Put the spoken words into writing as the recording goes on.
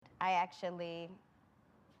I actually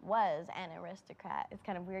was an aristocrat. It's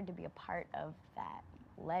kind of weird to be a part of that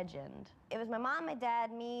legend. It was my mom, my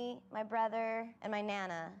dad, me, my brother, and my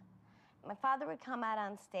Nana. My father would come out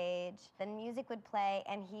on stage, then music would play,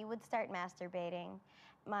 and he would start masturbating.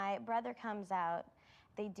 My brother comes out.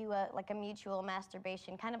 They do a mutual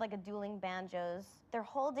masturbation, kind of like a dueling banjos. They're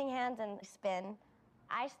holding hands and spin.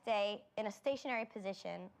 I stay in a stationary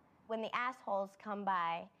position when the assholes come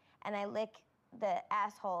by, and I lick the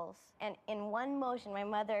assholes. And in one motion, my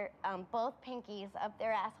mother, both pinkies up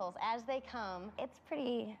their assholes as they come. It's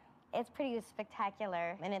pretty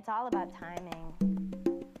spectacular, and it's all about timing.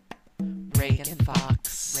 Reagan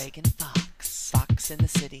Fox, Reagan Fox, Fox in the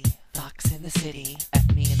city, Fox in the city.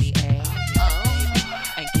 F me in the A,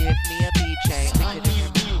 and give me a BJ. Stick it in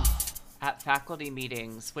your mouth. At faculty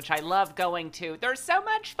meetings, which I love going to. They're so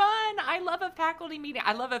much fun. I love a faculty meeting.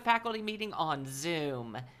 I love a faculty meeting on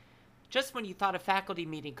Zoom. Just when you thought a faculty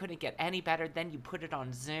meeting couldn't get any better, then you put it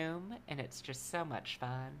on Zoom, and it's just so much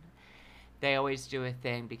fun. They always do a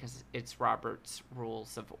thing because it's Robert's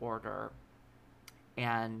Rules of Order.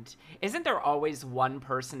 And isn't there always one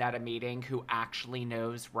person at a meeting who actually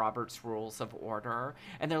knows Robert's Rules of Order?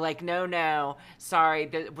 And they're like, no,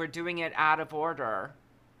 sorry, we're doing it out of order.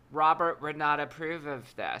 Robert would not approve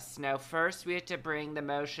of this. No, first we have to bring the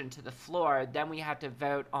motion to the floor. Then we have to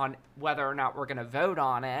vote on whether or not we're going to vote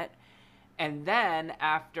on it. And then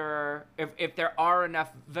after, if there are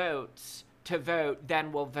enough votes to vote,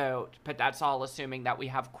 then we'll vote. But that's all assuming that we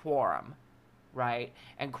have quorum, right?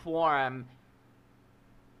 And quorum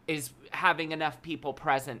is having enough people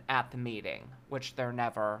present at the meeting, which there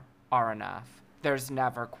never are enough. There's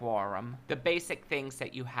never quorum. The basic things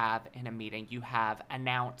that you have in a meeting, you have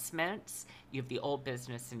announcements, you have the old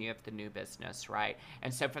business, and you have the new business, right?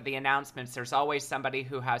 And so for the announcements, there's always somebody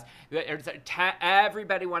who has,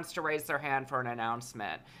 everybody wants to raise their hand for an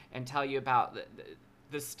announcement and tell you about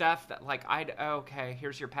the stuff that, like, okay,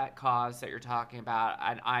 here's your pet cause that you're talking about,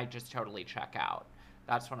 and I just totally check out.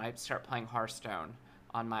 That's when I start playing Hearthstone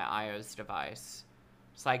on my iOS device.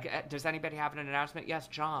 It's like, does anybody have an announcement? Yes,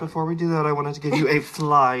 John. Before we do that, I wanted to give you a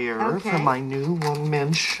flyer for my new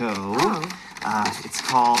one-man show. Oh. It's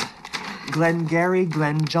called Glengarry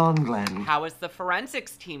Glenn John Glenn. How is the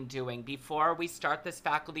forensics team doing? Before we start this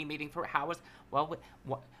faculty meeting, Gwen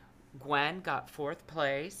got 4th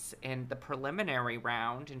place in the preliminary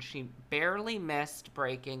round, and she barely missed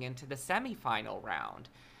breaking into the semifinal round.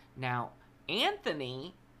 Now,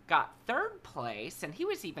 Anthony got 3rd place, and he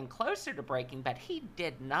was even closer to breaking, but he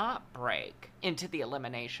did not break into the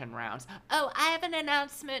elimination rounds. Oh, I have an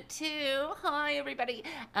announcement too. Hi, everybody.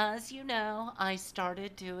 As you know, I'm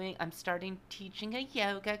starting teaching a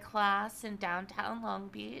yoga class in downtown Long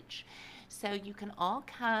Beach. So you can all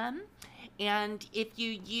come, and if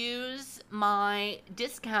you use my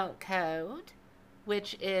discount code,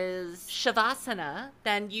 which is Shavasana,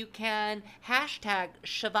 then you can hashtag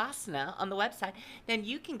Shavasana on the website, then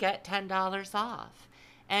you can get $10 off.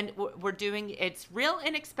 And we're doing, it's real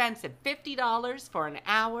inexpensive, $50 for an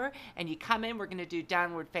hour, and you come in, we're going to do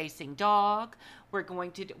downward facing dog. We're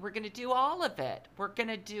going to do all of it. We're going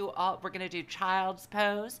to do child's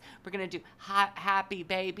pose. We're going to do happy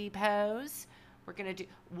baby pose. We're going to do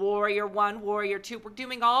Warrior 1, Warrior 2. We're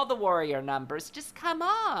doing all the warrior numbers. Just come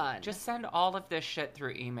on. Just send all of this shit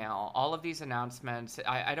through email. All of these announcements.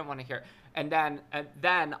 I don't want to hear. And then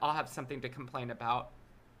I'll have something to complain about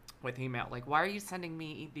with email. Like, why are you sending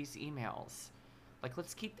me these emails? Like,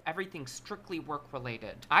 let's keep everything strictly work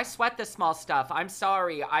related. I sweat the small stuff. I'm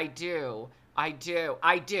sorry. I do.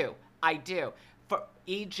 For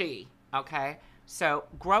e.g., okay? So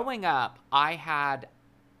growing up,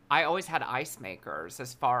 I always had ice makers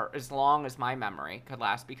as long as my memory could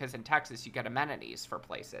last, because in Texas you get amenities for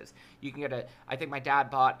places. You can get I think my dad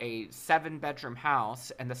bought a 7-bedroom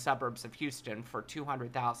house in the suburbs of Houston for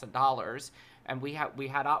 $200,000, and we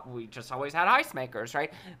just always had ice makers,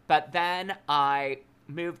 right? But then I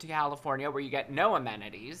moved to California, where you get no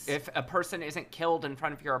amenities. If a person isn't killed in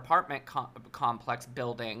front of your apartment complex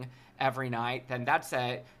building every night, then that's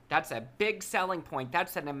a big selling point.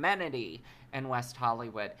 That's an amenity in West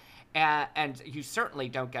Hollywood. And you certainly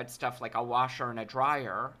don't get stuff like a washer and a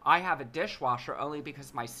dryer. I have a dishwasher only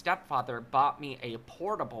because my stepfather bought me a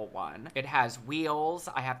portable one. It has wheels.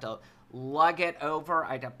 I have to lug it over.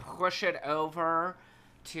 I have to push it over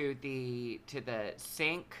to the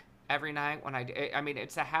sink every night when I mean,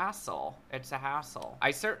 it's a hassle. It's a hassle.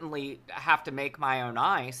 I certainly have to make my own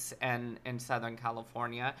ice in Southern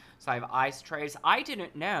California. So I have ice trays. I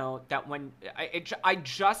didn't know that I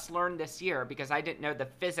just learned this year, because I didn't know the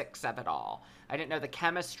physics of it all. I didn't know the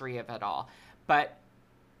chemistry of it all. But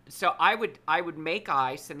So I would make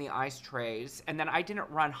ice in the ice trays, and then I didn't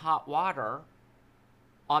run hot water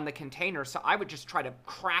on the container, so I would just try to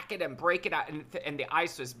crack it and break it out, and the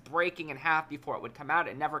ice was breaking in half before it would come out.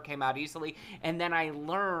 It never came out easily. And then I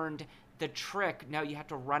learned the trick. No, you have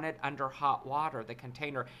to run it under hot water, the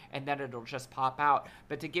container, and then it'll just pop out.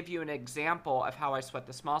 But to give you an example of how I sweat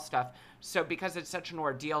the small stuff, so because it's such an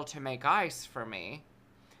ordeal to make ice for me,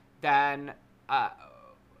 then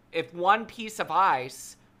if one piece of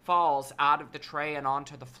ice falls out of the tray and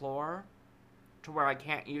onto the floor to where I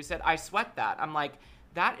can't use it, I sweat that. I'm like,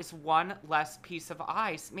 that is one less piece of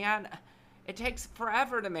ice. Man, it takes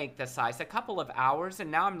forever to make this ice, a couple of hours, and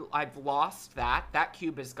now I've lost that. That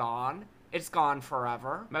cube is gone. It's gone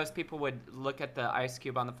forever. Most people would look at the ice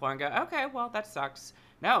cube on the floor and go, okay, well, that sucks.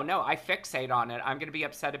 No, I fixate on it. I'm going to be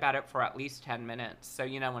upset about it for at least 10 minutes. So,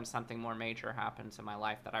 you know, when something more major happens in my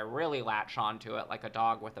life, that I really latch onto it like a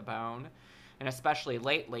dog with a bone. And especially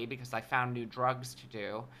lately, because I found new drugs to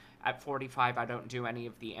do. At 45, I don't do any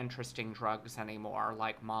of the interesting drugs anymore,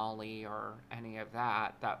 like Molly or any of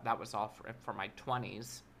that. That was all for my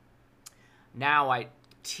 20s. Now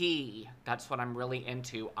tea, that's what I'm really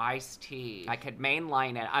into, iced tea. I could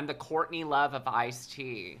mainline it. I'm the Courtney Love of iced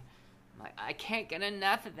tea. I can't get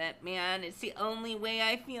enough of it, man. It's the only way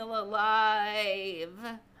I feel alive.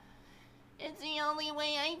 It's the only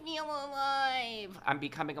way I feel alive. I'm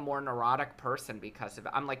becoming a more neurotic person because of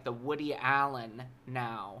it. I'm like the Woody Allen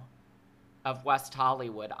now of West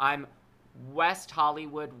Hollywood. I'm West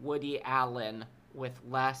Hollywood Woody Allen with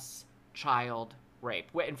less child rape.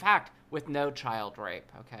 In fact, with no child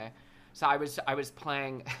rape, okay? So I was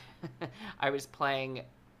playing I was playing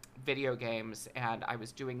video games, and I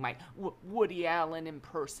was doing my Woody Allen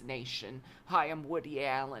impersonation. Hi, I'm Woody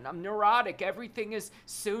Allen. I'm neurotic. Everything is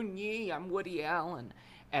Soon Yi. I'm Woody Allen.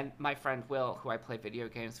 And my friend Will, who I play video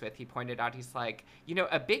games with, he pointed out, he's like, you know,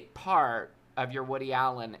 a big part of your Woody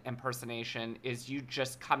Allen impersonation is you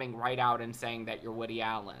just coming right out and saying that you're Woody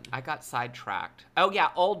Allen. I got sidetracked. Oh yeah,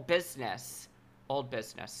 old business. Old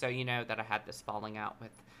business. So you know that I had this falling out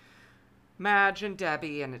with Madge and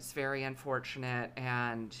Debbie, and it's very unfortunate,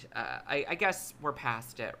 and I guess we're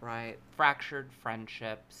past it, right? Fractured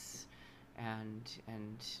friendships, and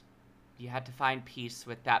you had to find peace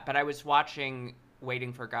with that. But I was watching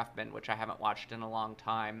Waiting for Guffman, which I haven't watched in a long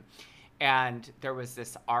time, and there was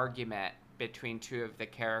this argument between two of the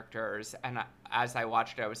characters, and as I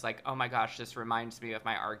watched it, I was like, oh my gosh, this reminds me of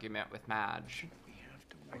my argument with Madge.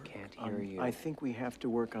 I can't hear you. I think we have to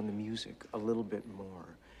work on the music a little bit more.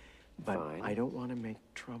 But Fine. I don't want to make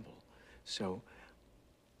trouble. So,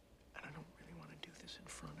 and I don't really want to do this in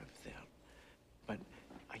front of them. But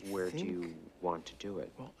Where do you want to do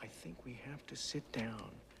it? Well, I think we have to sit down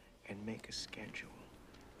and make a schedule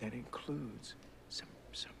that includes some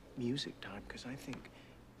music time, because I think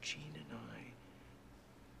Gene and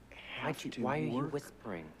I have to Why are you work.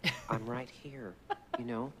 whispering? I'm right here, you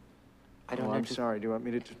know? I don't Oh, have I'm to... sorry. Do you want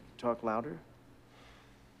me to talk louder?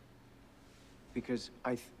 Because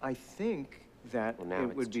I think that Well, now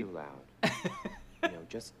it would it's be too loud. You know,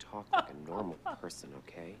 just talk like a normal person,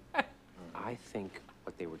 okay? I think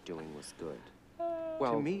what they were doing was good.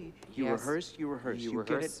 Well, to me, you yes, rehearse, you rehearse. you You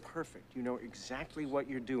get rehearse. it perfect. You know exactly what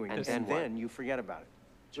you're doing. And then what? you forget about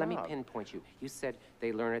it. Let me Job. pinpoint you. You said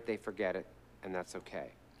they learn it, they forget it, and that's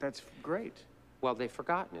okay. That's great, Well, they've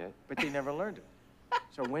forgotten it. but they never learned it.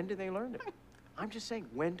 So when do they learn it? I'm just saying,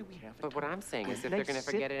 when do we have to But what talk? I'm saying is if They they're going to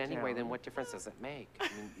forget sit it anyway, then down. what difference does it make? I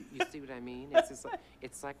mean, you see what I mean? It's just like,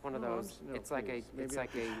 it's like one of No, I'm those, s- no, it's like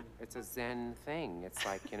please. it's a Zen thing. It's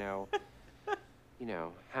like, you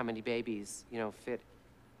know, how many babies, fit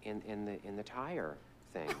in the tire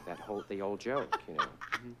thing, the old joke, you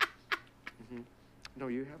know. No,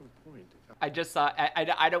 you have a point. I just thought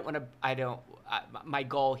I don't want to. My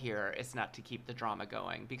goal here is not to keep the drama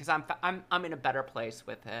going, because I'm in a better place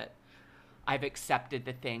with it. I've accepted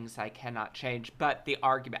the things I cannot change. But the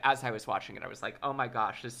argument, as I was watching it, I was like, oh my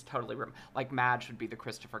gosh, this is totally like Madge would be the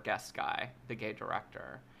Christopher Guest guy, the gay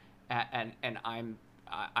director, and I'm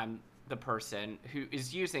the person who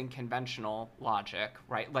is using conventional logic,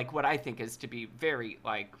 right? Like what I think is to be very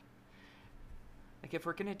like if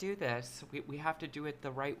we're gonna do this, we have to do it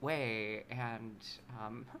the right way. And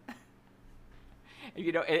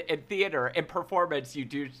in theater, in performance, you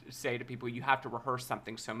do say to people you have to rehearse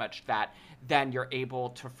something so much that then you're able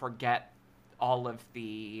to forget all of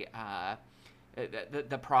the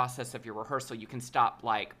process of your rehearsal. You can stop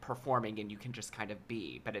like performing and you can just kind of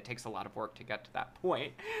be, but it takes a lot of work to get to that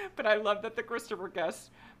point. But I love that the Christopher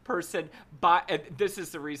Guest person, and this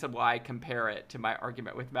is the reason why I compare it to my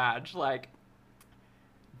argument with Madge, like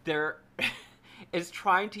there is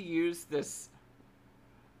trying to use this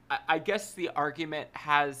I guess the argument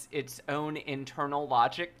has its own internal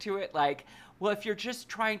logic to it. Like, well, if you're just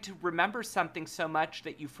trying to remember something so much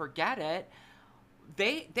that you forget it,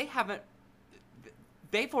 they've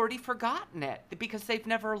already forgotten it because they've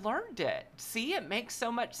never learned it. See, it makes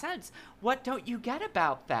so much sense. What don't you get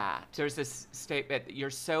about that? There's this statement that you're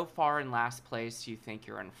so far in last place, you think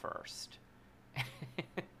you're in first.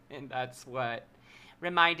 And that's what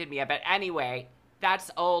reminded me of it. Anyway,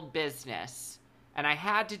 that's old business. And I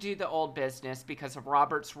had to do the old business because of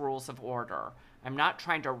Robert's Rules of Order. I'm not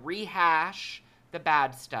trying to rehash the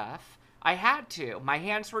bad stuff. I had to. My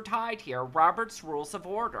hands were tied here. Robert's Rules of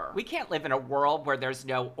Order. We can't live in a world where there's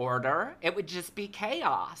no order. It would just be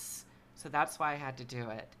chaos. So that's why I had to do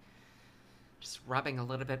it. Just rubbing a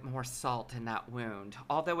little bit more salt in that wound.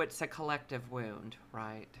 Although it's a collective wound,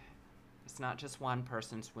 right? It's not just one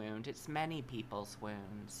person's wound, it's many people's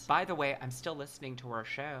wounds. By the way, I'm still listening to her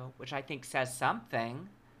show, which I think says something.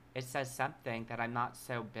 It says something that I'm not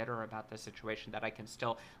so bitter about the situation, that I can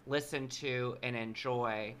still listen to and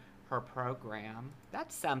enjoy her program.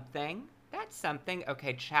 That's something. That's something.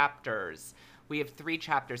 Okay, chapters. We have 3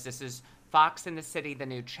 chapters. This is Fox in the City, the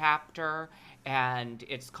new chapter, and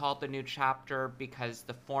it's called the new chapter because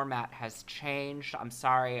the format has changed. I'm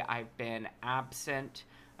sorry, I've been absent.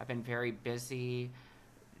 I've been very busy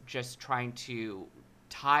just trying to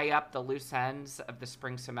tie up the loose ends of the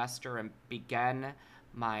spring semester and begin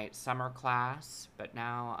my summer class, but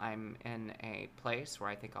now I'm in a place where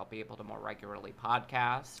I think I'll be able to more regularly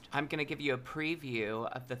podcast. I'm going to give you a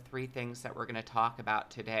preview of the 3 things that we're going to talk about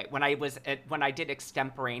today. When I did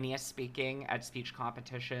extemporaneous speaking at speech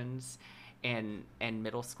competitions in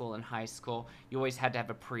middle school and high school, you always had to have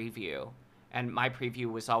a preview. And my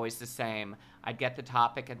preview was always the same. I'd get the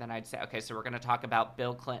topic and then I'd say, okay, so we're going to talk about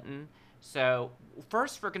Bill Clinton. So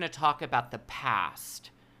first we're going to talk about the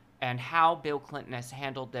past and how Bill Clinton has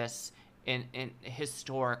handled this in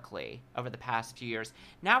historically over the past few years.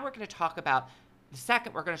 Now we're going to talk about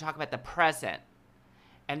the present.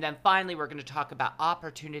 And then finally, we're going to talk about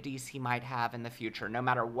opportunities he might have in the future. No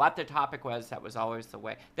matter what the topic was, that was always the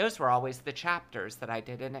way. Those were always the chapters that I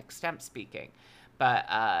did in extemp speaking. But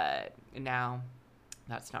now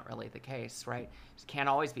that's not really the case, right? It can't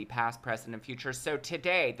always be past, present, and future. So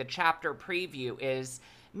today, the chapter preview is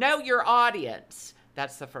Know Your Audience.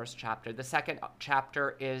 That's the first chapter. The second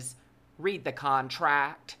chapter is Read the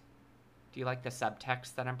Contract. Do you like the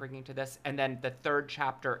subtext that I'm bringing to this? And then the third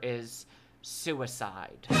chapter is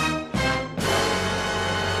Suicide.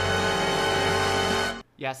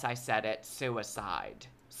 Yes, I said it. Suicide.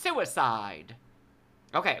 Suicide.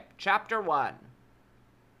 Okay, chapter 1.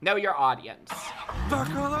 Know your audience.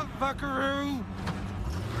 Buckle up, buckaroo!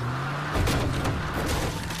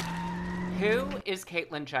 Who is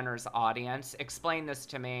Caitlyn Jenner's audience? Explain this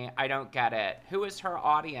to me. I don't get it. Who is her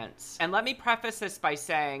audience? And let me preface this by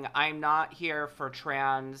saying I'm not here for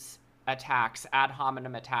trans attacks, ad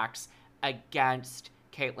hominem attacks against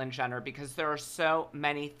Caitlyn Jenner, because there are so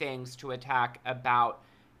many things to attack about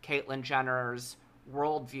Caitlyn Jenner's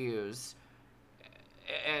worldviews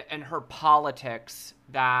and her politics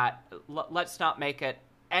that let's not make it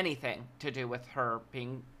anything to do with her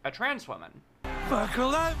being a trans woman. Buckle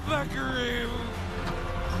up, buckaroo!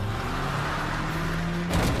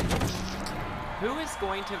 Who is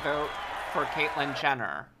going to vote for Caitlyn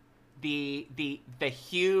Jenner? The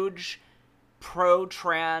huge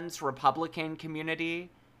pro-trans Republican community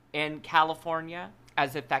in California?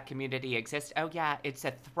 As if that community exists. Oh yeah, it's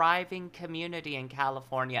a thriving community in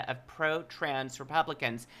California of pro-trans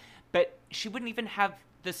Republicans. But she wouldn't even have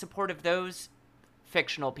the support of those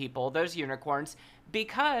fictional people, those unicorns,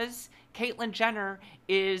 because Caitlyn Jenner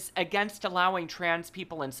is against allowing trans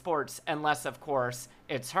people in sports, unless, of course,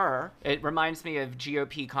 it's her. It reminds me of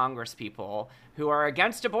GOP Congress people who are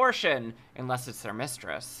against abortion, unless it's their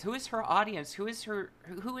mistress. Who is her audience? Who is her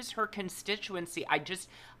constituency? I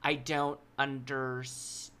don't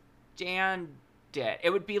understand it. It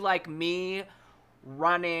would be like me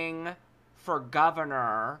running for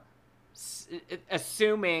governor,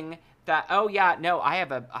 assuming that, oh yeah, no, I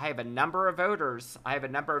have a number of voters. I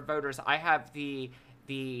have the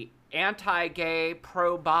anti-gay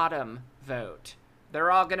pro-bottom vote. They're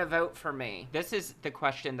all going to vote for me. This is the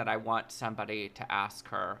question that I want somebody to ask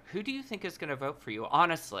her. Who do you think is going to vote for you?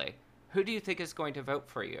 Honestly, who do you think is going to vote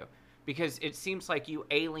for you? Because it seems like you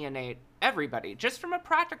alienate everybody, just from a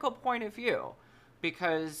practical point of view.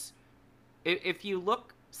 Because if you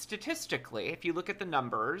look statistically, if you look at the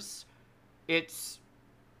numbers, it's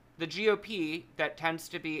the GOP that tends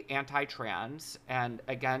to be anti-trans and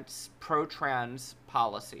against pro-trans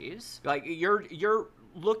policies. Like you're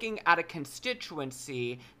looking at a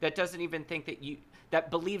constituency that doesn't even think that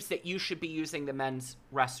believes that you should be using the men's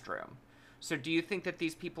restroom. So do you think that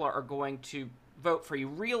these people are going to vote for you?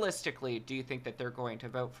 Realistically, do you think that they're going to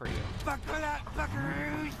vote for you?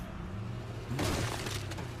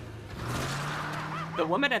 The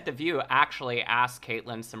woman at The View actually asked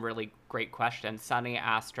Caitlyn some really great questions. Sunny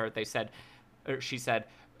asked her, she said,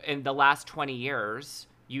 in the last 20 years,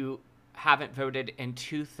 you haven't voted in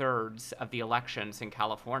 2/3 of the elections in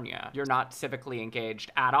California. You're not civically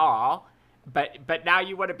engaged at all. But now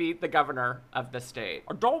you want to be the governor of the state.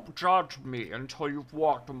 Don't judge me until you've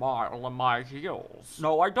walked a mile in my heels.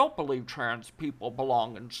 No, I don't believe trans people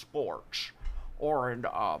belong in sports or in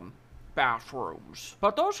bathrooms.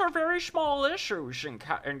 But those are very small issues in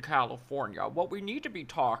California. What we need to be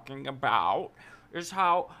talking about is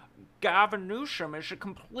how Gavin Newsom is a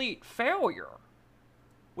complete failure.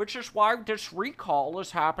 Which is why this recall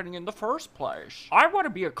is happening in the first place. I want to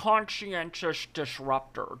be a conscientious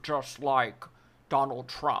disruptor, just like Donald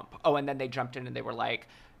Trump. Oh, and then they jumped in and they were like,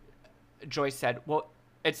 Joyce said, well,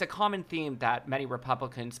 it's a common theme that many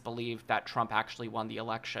Republicans believe that Trump actually won the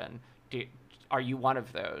election. Are you one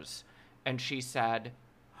of those? And she said,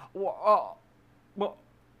 well,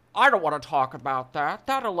 I don't want to talk about that.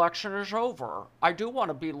 That election is over. I do want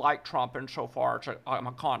to be like Trump insofar as I'm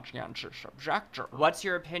a conscientious objector. What's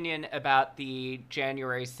your opinion about the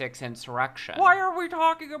January 6th insurrection? Why are we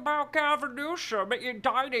talking about Gavin Newsom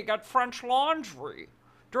dining at French Laundry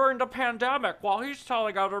during the pandemic while he's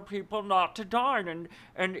telling other people not to dine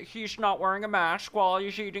and he's not wearing a mask while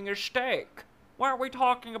he's eating his steak? Why are we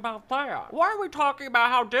talking about that? Why are we talking about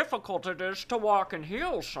how difficult it is to walk in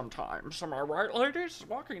heels sometimes? Am I right, ladies?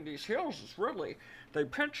 Walking these heels is really, they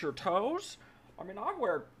pinch your toes. I mean, I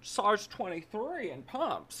wear size 23 in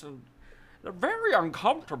pumps, and they're very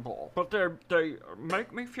uncomfortable, but they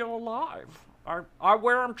make me feel alive. I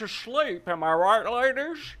wear them to sleep. Am I right,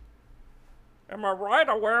 ladies? Am I right?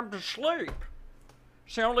 I wear them to sleep.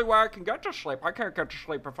 It's the only way I can get to sleep. I can't get to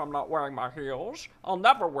sleep if I'm not wearing my heels. I'll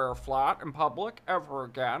never wear flat in public ever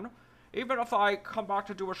again. Even if I come back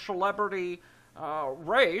to do a celebrity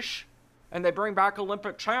race and they bring back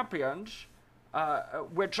Olympic champions,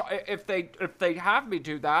 which if they have me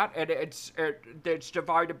do that and it's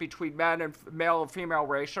divided between men and male and female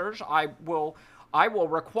racers, I will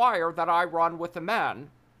require that I run with the men,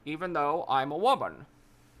 even though I'm a woman.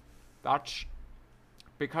 That's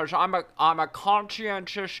because I'm a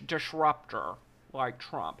conscientious disruptor like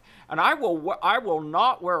Trump. And I will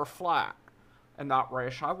not wear flat in that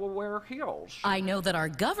race. I will wear heels. I know that our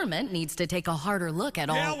government needs to take a harder look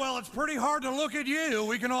at all... Yeah, well, it's pretty hard to look at you.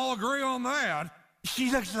 We can all agree on that.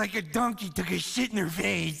 She looks like a donkey took a shit in her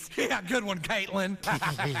face. Yeah, good one, Caitlyn.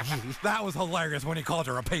 That was hilarious when he called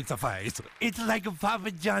her a pizza face. It's like a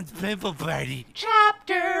Papa John's pimple party.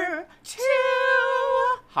 Chapter 2.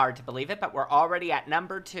 Hard to believe it, but we're already at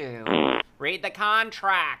number 2. Read the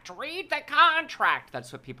contract. Read the contract.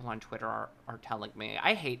 That's what people on Twitter are telling me.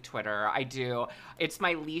 I hate Twitter. I do. It's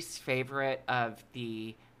my least favorite of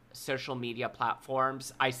the social media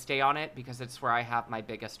platforms. I stay on it because it's where I have my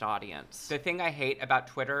biggest audience. The thing I hate about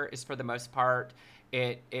Twitter is, for the most part,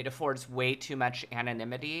 it affords way too much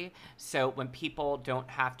anonymity. So when people don't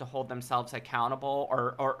have to hold themselves accountable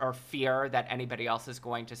or fear that anybody else is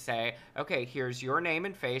going to say, okay, here's your name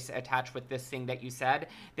and face attached with this thing that you said,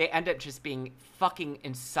 they end up just being fucking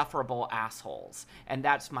insufferable assholes. And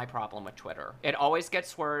that's my problem with Twitter. It always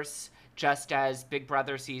gets worse. Just as Big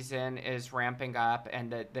Brother season is ramping up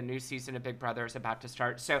and the new season of Big Brother is about to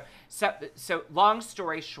start. So long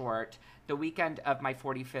story short, the weekend of my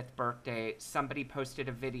 45th birthday, somebody posted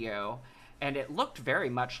a video, and it looked very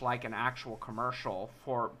much like an actual commercial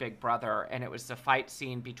for Big Brother, and it was the fight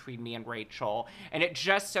scene between me and Rachel. And it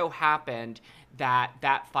just so happened that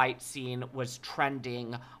that fight scene was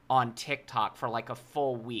trending on TikTok for like a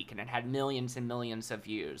full week, and it had millions and millions of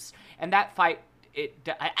views. And that fight, I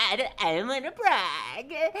don't want to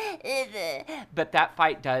brag, but that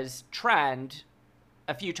fight does trend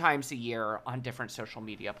a few times a year on different social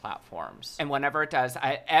media platforms. And whenever it does,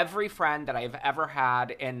 every friend that I've ever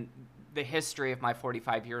had in the history of my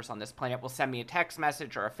 45 years on this planet will send me a text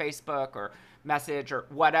message or a Facebook or message or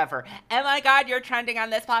whatever. Oh my God, you're trending on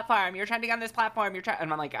this platform. You're trending on this platform.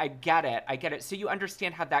 And I'm like, I get it. So you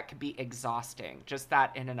understand how that could be exhausting, just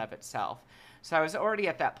that in and of itself. So I was already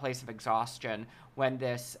at that place of exhaustion when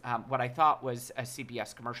this, what I thought was a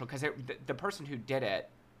CBS commercial, because the person who did it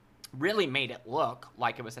really made it look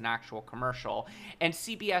like it was an actual commercial. And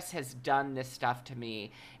CBS has done this stuff to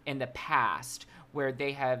me in the past where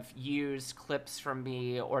they have used clips from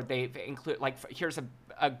me, or they've included, like, here's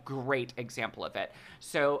a great example of it.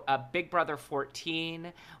 So Big Brother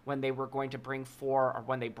 14, when they were going to bring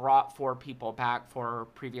when they brought 4 people back, 4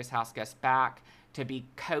 previous house guests back to be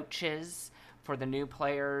coaches for the new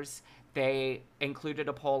players, they included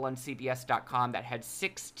a poll on CBS.com that had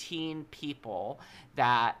 16 people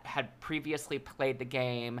that had previously played the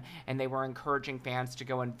game, and they were encouraging fans to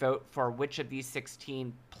go and vote for which of these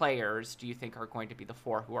 16 players do you think are going to be the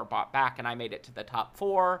 4 who are brought back, and I made it to the top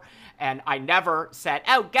 4, and I never said,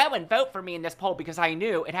 oh, go and vote for me in this poll, because I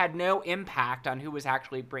knew it had no impact on who was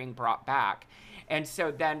actually being brought back. And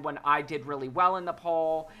so then when I did really well in the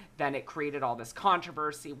poll, then it created all this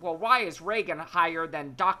controversy. Well, why is Reagan higher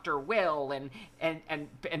than Dr. Will? And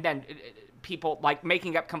then people like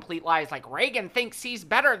making up complete lies like Reagan thinks he's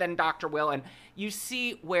better than Dr. Will. And you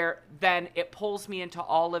see where then it pulls me into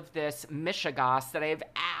all of this mishigas that I've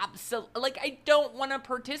absolutely, I don't want to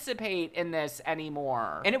participate in this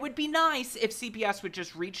anymore. And it would be nice if CBS would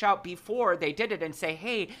just reach out before they did it and say,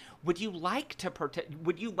 hey, would you like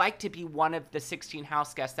to be one of the 16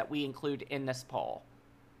 house guests that we include in this poll?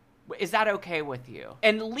 Is that okay with you?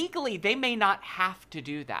 And legally, they may not have to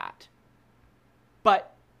do that.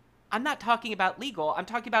 But I'm not talking about legal. I'm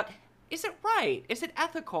talking about, is it right? Is it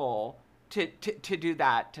ethical to do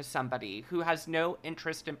that to somebody who has no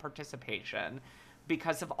interest in participation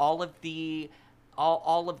because of all of the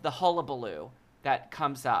hullabaloo that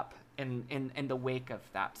comes up in the wake of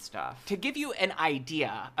that stuff? To give you an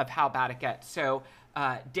idea of how bad it gets, so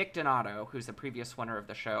Dick Donato, who's a previous winner of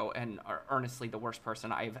the show and earnestly the worst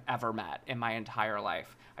person I've ever met in my entire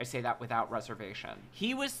life, I say that without reservation.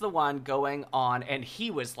 He was the one going on, and he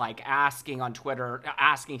was like asking on Twitter,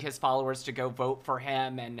 asking his followers to go vote for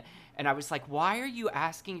him, and I was like, why are you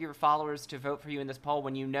asking your followers to vote for you in this poll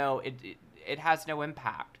when you know it has no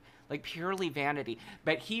impact? Like, purely vanity.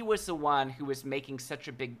 But he was the one who was making such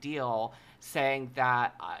a big deal, saying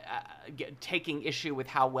that, taking issue with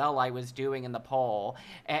how well I was doing in the poll,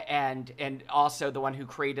 and also the one who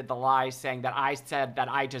created the lie, saying that I said that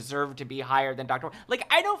I deserved to be higher than Dr. Like,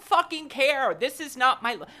 I don't fucking care. This is not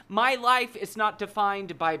my life is not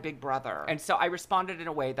defined by Big Brother. And so I responded in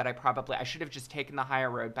a way that I should have just taken the higher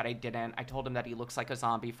road, but I didn't. I told him that he looks like a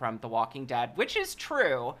zombie from The Walking Dead, which is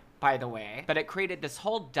true, by the way. But it created this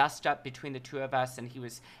whole dust up between the two of us, and he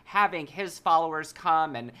was having his followers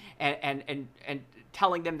come and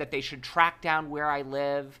telling them that they should track down where I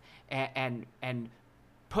live and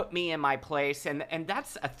put me in my place, and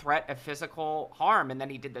that's a threat of physical harm. And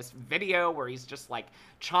then he did this video where he's just like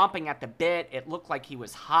chomping at the bit. It looked like he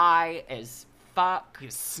was high as fuck. He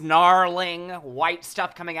was snarling, white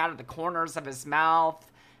stuff coming out of the corners of his mouth.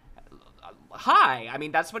 Hi, I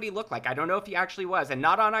mean, that's what he looked like. I don't know if he actually was, and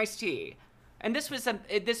not on Iced Tea. And this was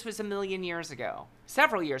a million years ago,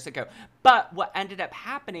 several years ago. But what ended up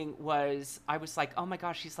happening was I was like, oh my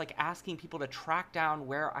gosh, he's like asking people to track down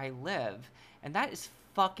where I live, and that is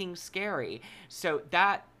fucking scary. So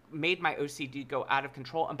that made my OCD go out of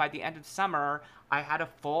control, and by the end of summer, I had a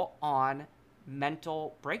full-on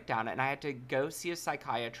mental breakdown, and I had to go see a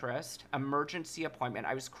psychiatrist, emergency appointment.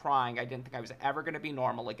 I was crying. I didn't think I was ever going to be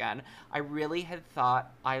normal again. I really had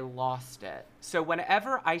thought I lost it. So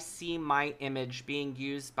whenever I see my image being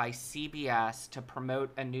used by CBS to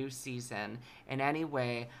promote a new season in any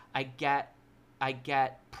way, I get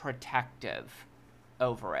protective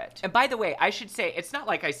over it. And by the way, I should say, it's not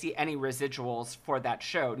like I see any residuals for that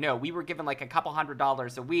show. No, we were given like a couple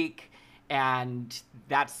 $100s a week, and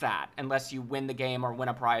that's that, unless you win the game or win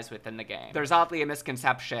a prize within the game. There's oddly a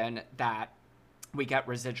misconception that we get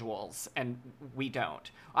residuals, and we don't.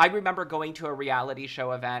 I remember going to a reality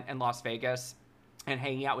show event in Las Vegas and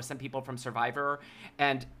hanging out with some people from Survivor,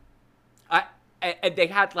 and they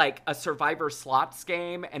had like a Survivor slots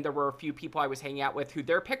game, and there were a few people I was hanging out with who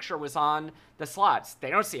their picture was on the slots.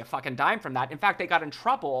 They don't see a fucking dime from that. In fact, they got in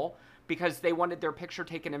trouble because they wanted their picture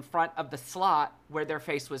taken in front of the slot where their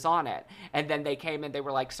face was on it. And then they came and they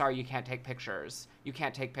were like, sorry, you can't take pictures. You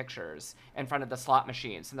can't take pictures in front of the slot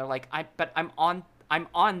machines. And they're like, I'm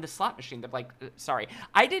on the slot machine. They're like, sorry.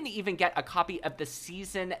 I didn't even get a copy of the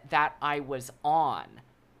season that I was on,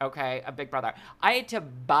 okay, of Big Brother. I had to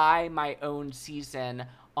buy my own season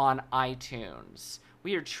on iTunes.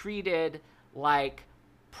 We are treated like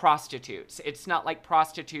prostitutes. It's not like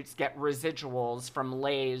prostitutes get residuals from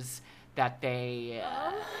Lay's that they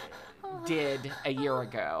did a year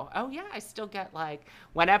ago. Oh yeah, I still get like,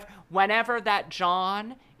 whenever that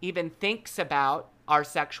John even thinks about our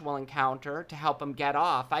sexual encounter to help him get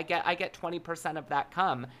off, I get 20% of that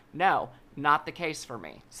cum. No, not the case for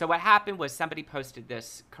me. So what happened was somebody posted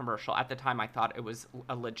this commercial. At the time, I thought it was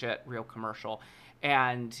a legit, real commercial.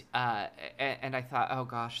 And I thought, oh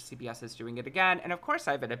gosh, CBS is doing it again. And of course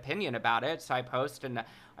I have an opinion about it. So I post and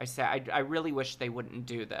I say, I really wish they wouldn't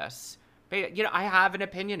do this. But, you know, I have an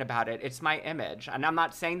opinion about it. It's my image. And I'm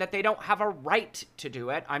not saying that they don't have a right to do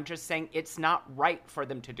it. I'm just saying it's not right for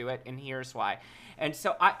them to do it. And here's why. And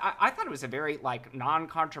so I thought it was a very, like,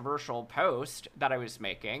 non-controversial post that I was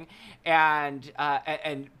making.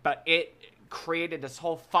 But it created this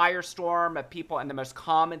whole firestorm of people. And the most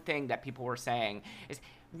common thing that people were saying is,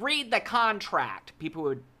 read the contract. People who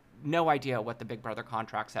had no idea what the Big Brother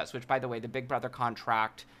contract says, which, by the way, the Big Brother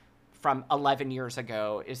contract from 11 years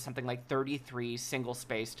ago is something like 33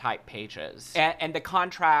 single-space type pages. And the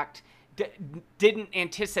contract didn't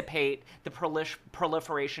anticipate the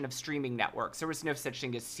proliferation of streaming networks. There was no such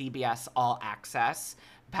thing as CBS All Access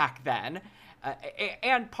back then.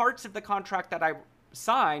 And parts of the contract that I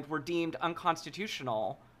signed were deemed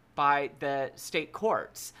unconstitutional by the state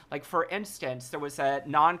courts. Like, for instance, there was a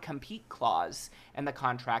non-compete clause in the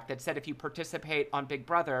contract that said if you participate on Big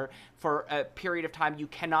Brother for a period of time, you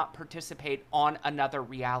cannot participate on another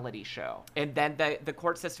reality show. And then the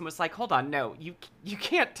court system was like, hold on, no, you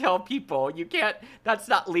can't tell people, that's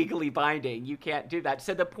not legally binding, you can't do that.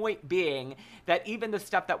 So the point being that even the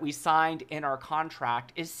stuff that we signed in our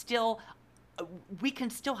contract is still, we can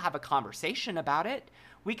still have a conversation about it.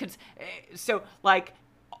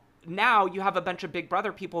 Now you have a bunch of Big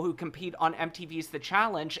Brother people who compete on MTV's The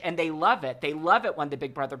Challenge, and they love it. They love it when the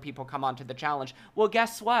Big Brother people come onto The Challenge. Well,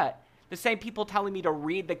 guess what? The same people telling me to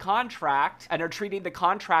read the contract and are treating the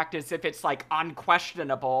contract as if it's, like,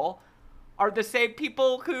 unquestionable are the same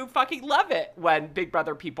people who fucking love it when Big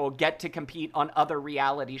Brother people get to compete on other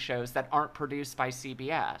reality shows that aren't produced by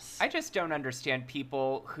CBS. I just don't understand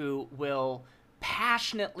people who will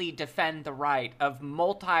passionately defend the right of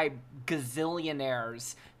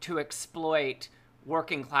multi-gazillionaires to exploit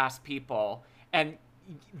working class people and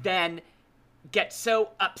then get so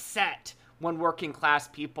upset when working class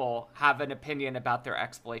people have an opinion about their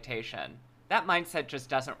exploitation. That mindset just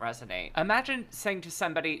doesn't resonate. Imagine saying to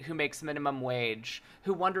somebody who makes minimum wage,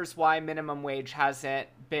 who wonders why minimum wage hasn't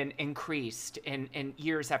been increased in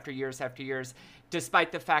years after years after years,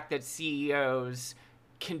 despite the fact that CEOs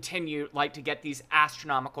continue to get these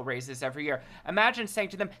astronomical raises every year. Imagine saying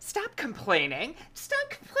to them, stop complaining.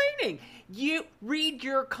 You read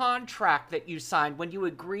your contract that you signed when you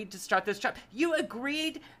agreed to start this job. You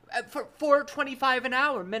agreed for $4.25 an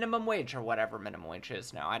hour minimum wage, or whatever minimum wage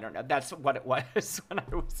is now. I don't know. That's what it was when I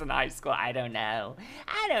was in high school. I don't know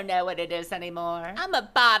what it is anymore. I'm a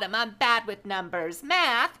bottom. I'm bad with numbers.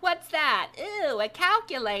 Math? What's that? Ooh, a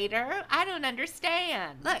calculator? I don't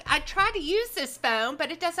understand. Look, I try to use this phone,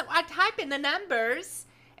 but it doesn't. I type in the numbers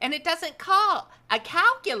and it doesn't call. A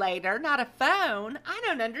calculator, not a phone. I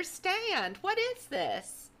don't understand. What is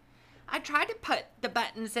this? I tried to put the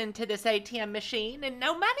buttons into this ATM machine and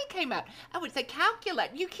no money came out. Oh, it's a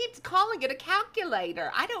calculator. You keep calling it a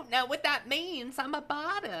calculator. I don't know what that means. I'm a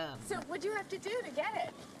bottom. So what'd you have to do to get it?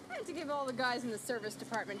 I had to give all the guys in the service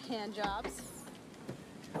department hand jobs.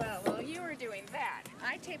 Well, while you were doing that,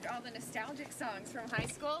 I taped all the nostalgic songs from high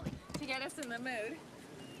school to get us in the mood.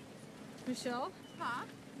 Michelle? Huh?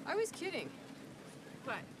 I was kidding.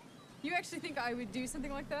 What? You actually think I would do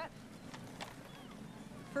something like that?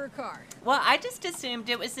 For a car. Well, I just assumed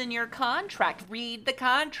it was in your contract. Read the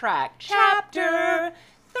contract. Chapter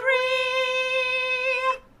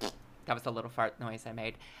 3. That was a little fart noise I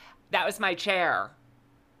made. That was my chair.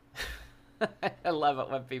 I love it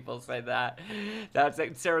when people say that.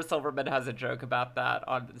 Sarah Silverman has a joke about that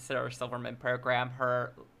on the Sarah Silverman program,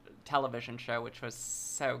 her television show, which was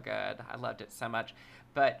so good. I loved it so much.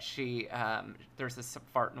 But she, there's this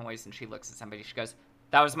fart noise and she looks at somebody. She goes,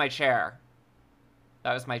 that was my chair.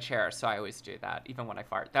 That was my chair, so I always do that, even when I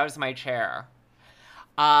fart. That was my chair.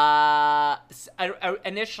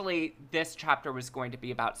 Initially, this chapter was going to be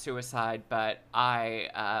about suicide, but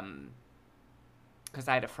because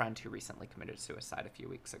I had a friend who recently committed suicide a few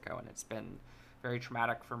weeks ago, and it's been very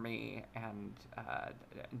traumatic for me, and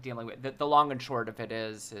dealing with the long and short of it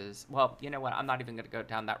is, well, you know what, I'm not even going to go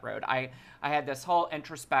down that road. I had this whole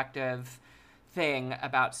introspective thing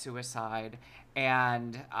about suicide,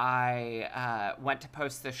 and I went to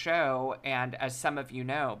post the show, and as some of you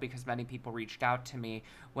know, because many people reached out to me,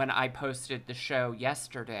 when I posted the show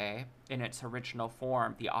yesterday in its original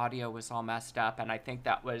form, the audio was all messed up, and I think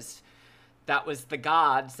that was That was the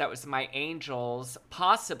gods, that was my angels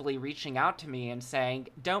possibly reaching out to me and saying,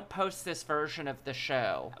 don't post this version of the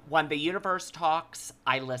show. When the universe talks,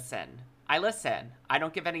 I listen. I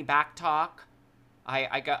don't give any back talk.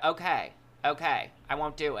 I go, okay, I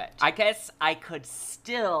won't do it. I guess I could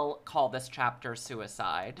still call this chapter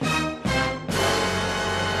suicide.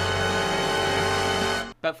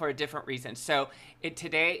 But for a different reason. So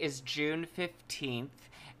today is June 15th.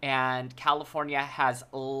 And California has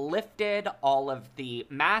lifted all of the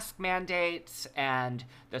mask mandates and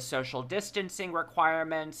the social distancing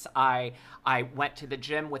requirements. I went to the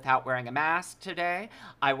gym without wearing a mask today.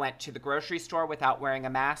 I went to the grocery store without wearing a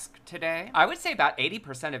mask today. I would say about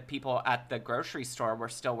 80% of people at the grocery store were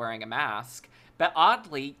still wearing a mask. But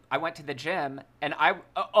oddly, I went to the gym, and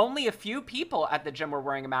only a few people at the gym were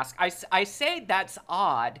wearing a mask. I say that's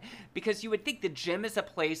odd, because you would think the gym is a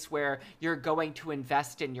place where you're going to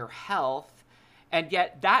invest in your health, and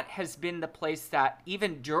yet that has been the place that,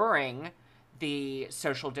 even during the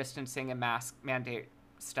social distancing and mask mandate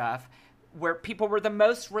stuff, where people were the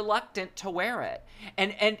most reluctant to wear it.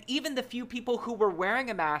 And even the few people who were wearing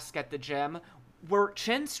a mask at the gym were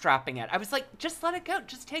chin strapping it. I was like, just let it go.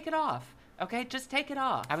 Just take it off. Okay, just take it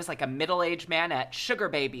off. I was like a middle-aged man at Sugar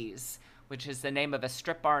Babies, which is the name of a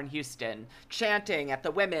strip bar in Houston, chanting at the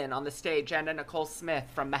women on the stage and Nicole Smith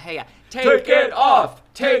from Mahia. Take it off!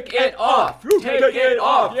 Take it off! Take it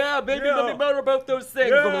off! Yeah, baby, nothing better about those things.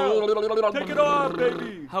 Yeah. Take it off,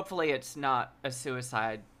 baby! Hopefully it's not a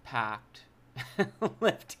suicide pact.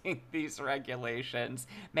 Lifting these regulations.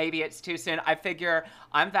 Maybe it's too soon. I figure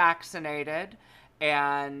I'm vaccinated.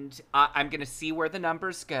 And I'm going to see where the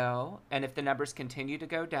numbers go. And if the numbers continue to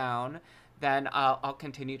go down, then I'll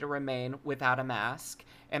continue to remain without a mask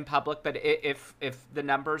in public. But if the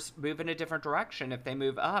numbers move in a different direction, if they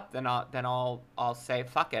move up, then I'll say,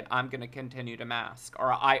 fuck it, I'm going to continue to mask.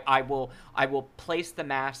 Or I will place the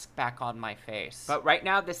mask back on my face. But right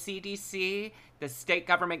now, the CDC, the state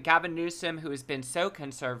government, Gavin Newsom, who has been so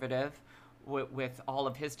conservative with all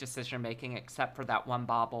of his decision-making, except for that one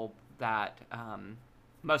bobble that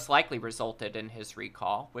most likely resulted in his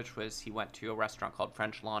recall, which was he went to a restaurant called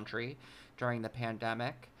French Laundry during the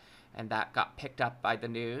pandemic, and that got picked up by the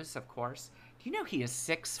news, of course. Do you know he is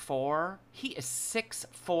 6'4"? He is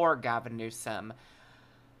 6'4", Gavin Newsom.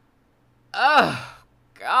 Oh,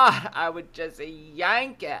 God, I would just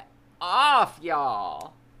yank it off,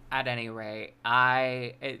 y'all. At any rate,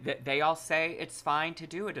 they all say it's fine to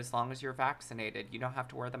do it as long as you're vaccinated. You don't have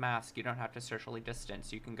to wear the mask. You don't have to socially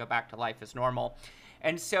distance. You can go back to life as normal.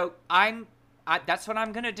 And so that's what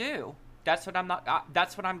I'm going to do. That's what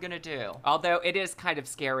I'm going to do. Although it is kind of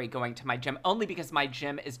scary going to my gym, only because my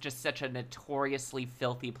gym is just such a notoriously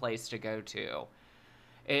filthy place to go to.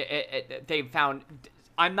 They've found,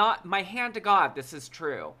 my hand to God, this is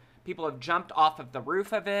true. People have jumped off of the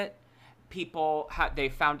roof of it. They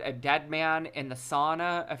found a dead man in the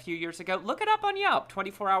sauna a few years ago. Look it up on Yelp,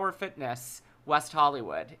 24-Hour Fitness, West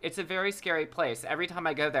Hollywood. It's a very scary place. Every time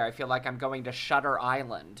I go there, I feel like I'm going to Shutter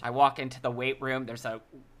Island. I walk into the weight room. There's a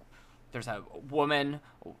woman,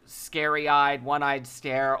 scary-eyed, one-eyed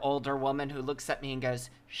stare, older woman who looks at me and goes,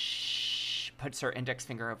 shh, puts her index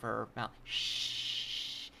finger over her mouth.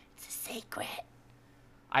 Shh, it's a secret.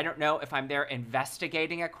 I don't know if I'm there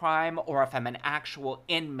investigating a crime or if I'm an actual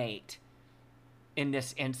inmate in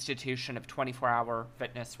this institution of 24-Hour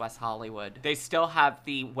Fitness West Hollywood. They still have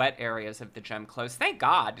the wet areas of the gym closed. Thank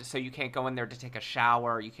God. So you can't go in there to take a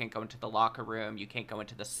shower. You can't go into the locker room. You can't go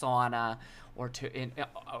into the sauna or to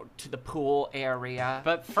the pool area.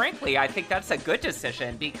 But frankly, I think that's a good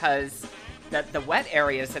decision because the wet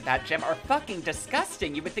areas of that gym are fucking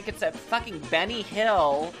disgusting. You would think it's a fucking Benny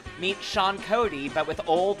Hill meet Sean Cody, but with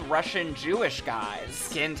old Russian Jewish guys.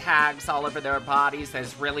 Skin tags all over their bodies,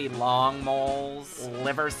 those really long moles,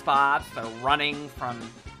 liver spots. They're running from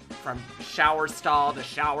shower stall to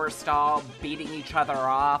shower stall, beating each other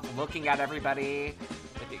off, looking at everybody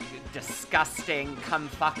with disgusting come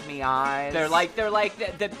fuck me eyes. They're like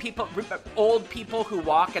the people, old people who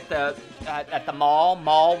walk at the mall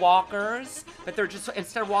walkers, but they're just,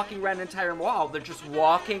 instead of walking around an entire mall, they're just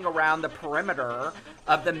walking around the perimeter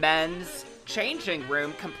of the men's changing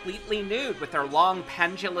room completely nude with their long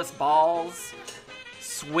pendulous balls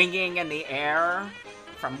swinging in the air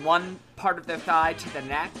from one part of their thigh to the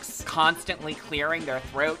next, constantly clearing their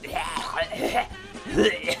throat.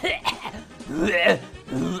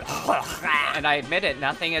 And I admit it,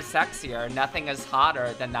 nothing is sexier, nothing is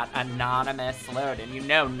hotter than that anonymous load. And you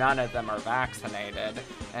know none of them are vaccinated,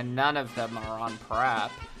 and none of them are on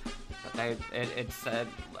PrEP. But it's a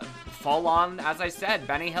full-on, as I said,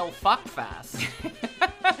 Benny Hill fuck fest.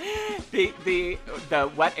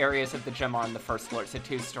 The wet areas of the gym are on the first floor. It's a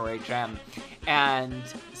 2-story gym. And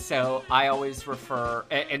so I always refer,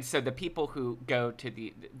 and so the people who go to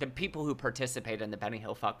the people who participate in the Benny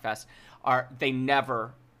Hill Fuck Fest they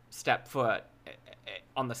never step foot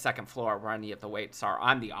on the second floor where any of the weights are.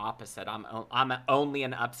 I'm the opposite. I'm only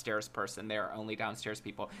an upstairs person. They're only downstairs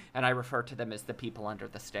people. And I refer to them as the people under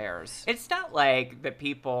the stairs. It's not like the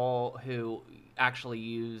people who actually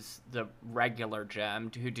use the regular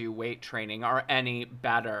gym who do weight training are any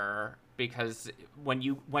better, because when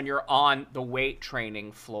you're on the weight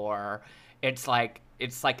training floor, it's like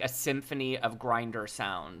a symphony of grinder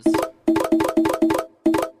sounds.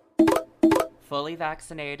 Fully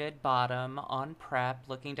vaccinated bottom, on prep,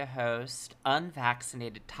 looking to host.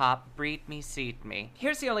 Unvaccinated top, breed me, seat me.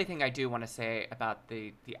 Here's the only thing I do want to say about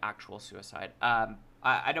the actual suicide.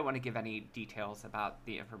 I don't want to give any details about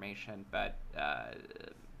the information, but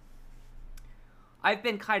I've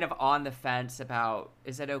been kind of on the fence about,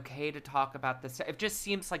 is it okay to talk about this? It just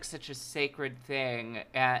seems like such a sacred thing.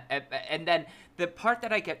 And then the part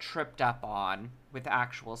that I get tripped up on with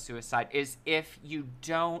actual suicide is if you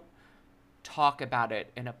don't talk about it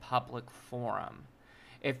in a public forum,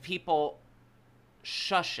 if people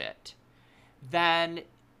shush it, then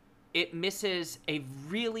it misses a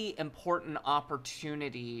really important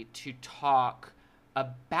opportunity to talk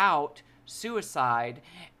about suicide.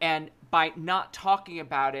 And by not talking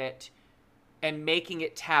about it and making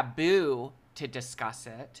it taboo to discuss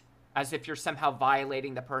it, as if you're somehow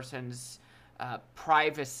violating the person's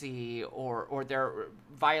privacy or they're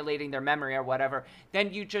violating their memory or whatever,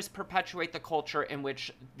 then you just perpetuate the culture in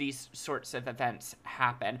which these sorts of events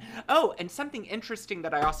happen. Oh, and something interesting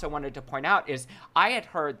that I also wanted to point out is I had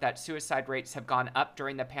heard that suicide rates have gone up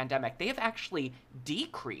during the pandemic. They have actually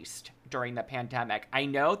decreased during the pandemic. I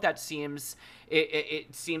know that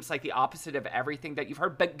it seems like the opposite of everything that you've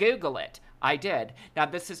heard, but Google it. I did. Now,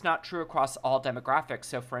 this is not true across all demographics.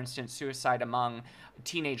 So, for instance, suicide among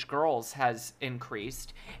teenage girls has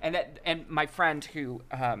increased, and my friend who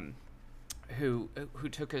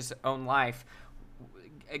took his own life,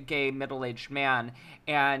 a gay middle-aged man.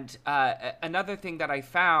 And another thing that I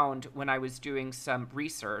found when I was doing some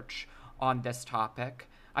research on this topic,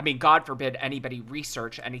 I mean, God forbid anybody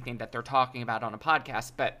research anything that they're talking about on a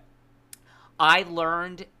podcast, but I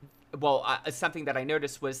learned, something that I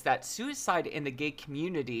noticed was that suicide in the gay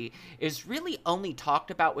community is really only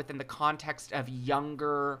talked about within the context of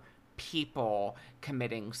younger people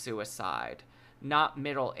committing suicide, not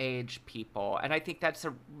middle-aged people. And I think that's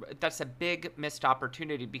a big missed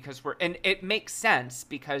opportunity, because and it makes sense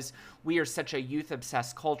because we are such a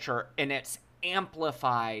youth-obsessed culture, and it's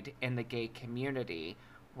amplified in the gay community,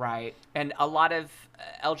 right? And a lot of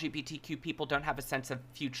LGBTQ people don't have a sense of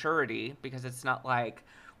futurity, because it's not like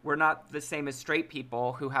we're not the same as straight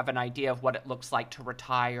people who have an idea of what it looks like to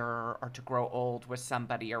retire or to grow old with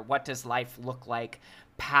somebody, or what does life look like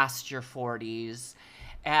past your 40s.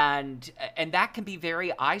 And that can be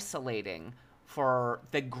very isolating for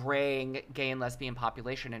the graying gay and lesbian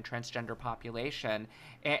population and transgender population.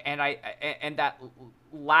 And that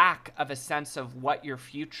lack of a sense of what your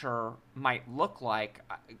future might look like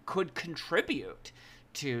could contribute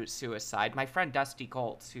to suicide. My friend Dusty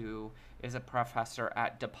Goltz, who is a professor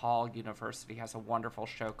at DePaul University, has a wonderful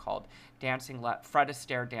show called Fred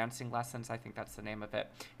Astaire Dancing Lessons. I think that's the name of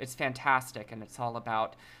it. It's fantastic, and it's all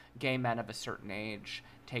about gay men of a certain age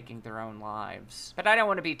taking their own lives. But I don't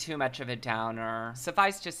want to be too much of a downer.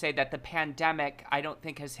 Suffice to say that the pandemic, I don't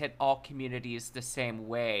think, has hit all communities the same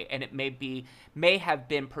way, and it may have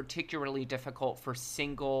been particularly difficult for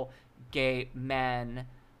single gay men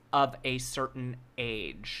of a certain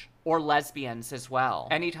age, or lesbians as well.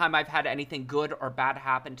 Anytime I've had anything good or bad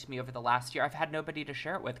happen to me over the last year, I've had nobody to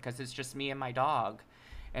share it with, because it's just me and my dog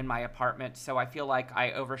in my apartment. So I feel like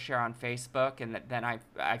I overshare on Facebook, and then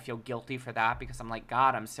I feel guilty for that, because I'm like,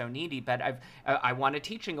 God, I'm so needy. But I won a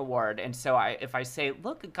teaching award, and so if I say,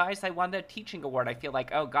 look guys, I won the teaching award, I feel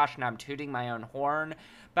like, oh gosh, now I'm tooting my own horn.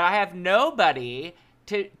 But I have nobody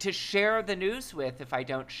to share the news with if I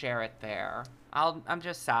don't share it there. I'm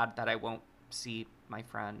just sad that I won't see my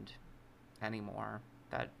friend anymore.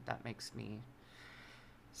 That makes me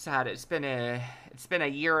sad. It's been a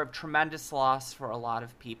year of tremendous loss for a lot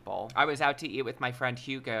of people. I was out to eat with my friend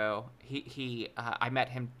Hugo. I met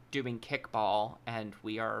him doing kickball, and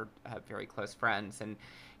we are very close friends. And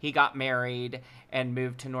he got married and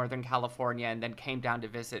moved to Northern California, and then came down to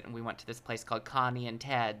visit. And we went to this place called Connie and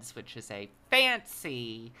Ted's, which is a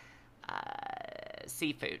fancy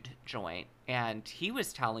seafood joint. And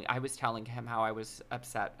I was telling him how I was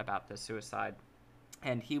upset about the suicide,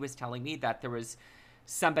 and he was telling me that there was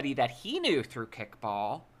somebody that he knew through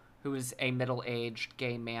kickball who is a middle-aged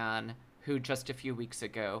gay man who just a few weeks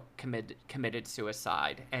ago committed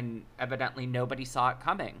suicide, and evidently nobody saw it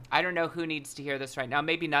coming. I don't know who needs to hear this right now.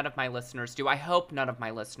 Maybe none of my listeners do. I hope none of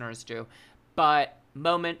my listeners do. But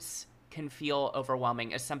moments can feel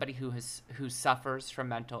overwhelming. As somebody who suffers from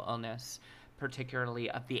mental illness,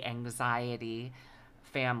 particularly of the anxiety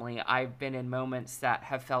family, I've been in moments that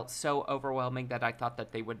have felt so overwhelming that I thought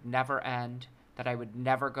that they would never end, that I would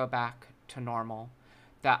never go back to normal,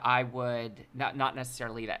 that I would, not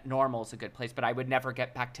necessarily that normal is a good place, but I would never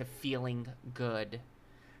get back to feeling good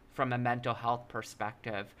from a mental health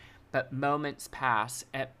perspective. But moments pass,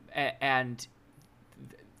 and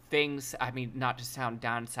things, I mean, not to sound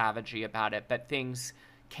down savagey about it, but things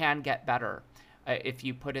can get better if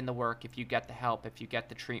you put in the work, if you get the help, if you get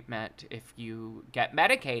the treatment, if you get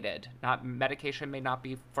medicated. Medication may not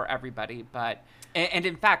be for everybody, but, and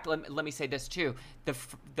in fact, let me say this too, the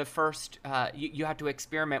first, you have to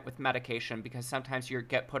experiment with medication, because sometimes you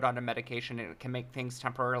get put on a medication and it can make things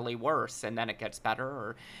temporarily worse, and then it gets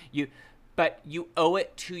better, but you owe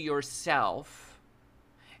it to yourself,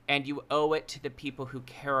 and you owe it to the people who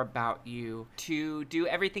care about you to do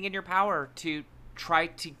everything in your power to try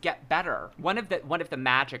to get better. One of the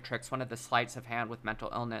magic tricks, one of the sleights of hand with mental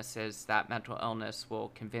illness is that mental illness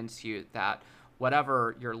will convince you that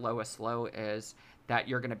whatever your lowest low is, that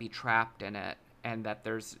you're going to be trapped in it, and that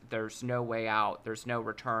there's no way out, there's no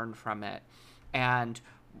return from it, and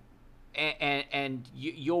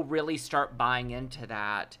you'll really start buying into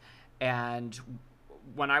that. And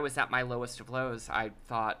when I was at my lowest of lows, I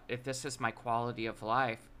thought, if this is my quality of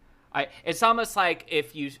life, it's almost like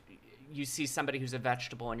if you see somebody who's a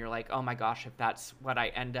vegetable and you're like, oh my gosh, if that's what I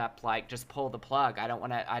end up like, just pull the plug. I don't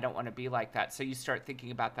want to be like that. So you start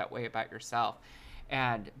thinking about that way about yourself.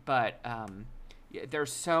 But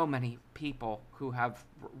there's so many people who have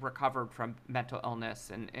recovered from mental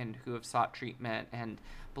illness and who have sought treatment. And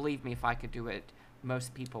believe me, if I could do it,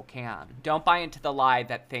 most people can. Don't buy into the lie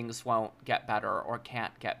that things won't get better or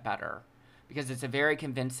can't get better, because it's a very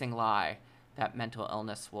convincing lie that mental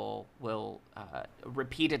illness will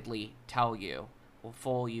repeatedly tell you, will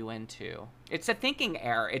fool you into. It's a thinking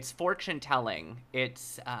error. It's fortune telling.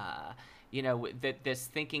 It's this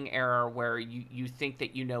thinking error where you think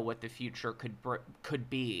that you know what the future could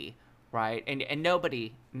be, right? And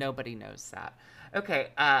nobody knows that. Okay,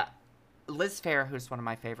 Liz Phair, who's one of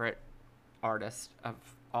my favorite artists of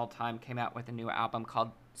all time, came out with a new album called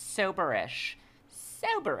Soberish,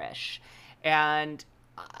 and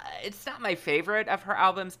it's not my favorite of her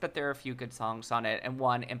albums, but there are a few good songs on it, and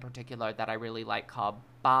one in particular that I really like called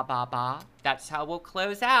Ba Ba Ba. That's how we'll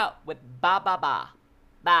close out, with Ba Ba Ba.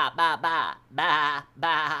 Ba Ba Ba, Ba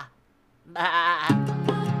Ba Ba.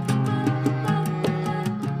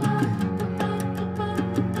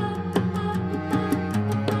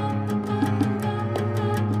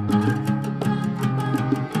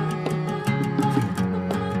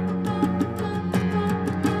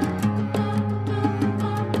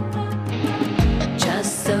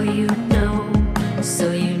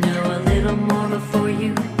 So you know a little more before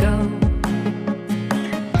you go.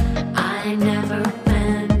 I never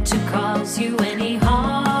meant to cause you any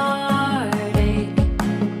heartache.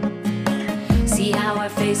 See how our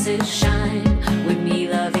faces shine with me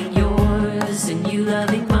loving yours and you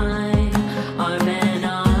loving mine. Arm in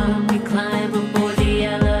arm we climb aboard the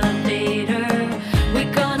elevator.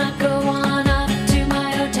 We're gonna go on up to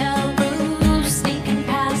my hotel room, sneaking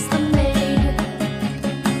past the maid.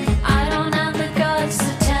 I don't have the guts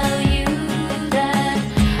to tell you that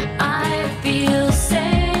I feel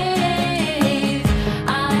safe.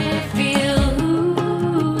 I feel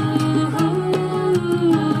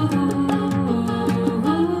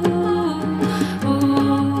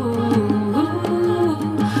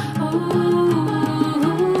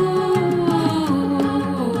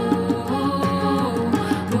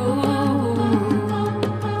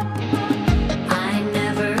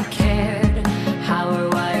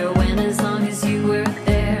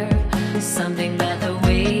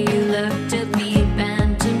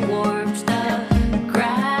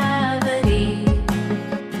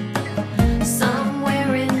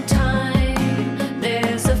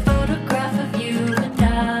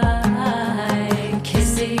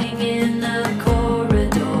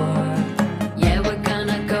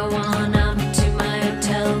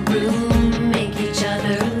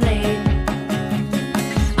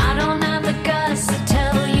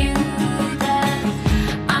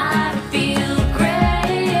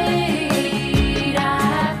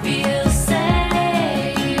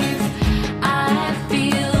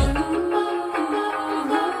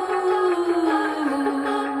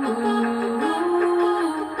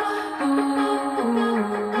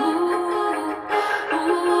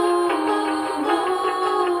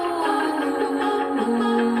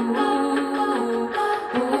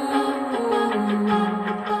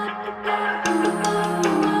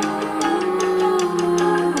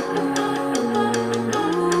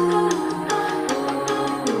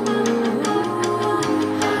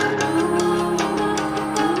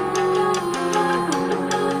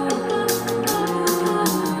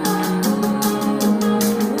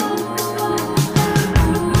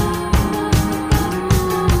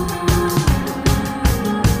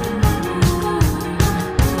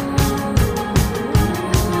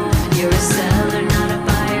yourself.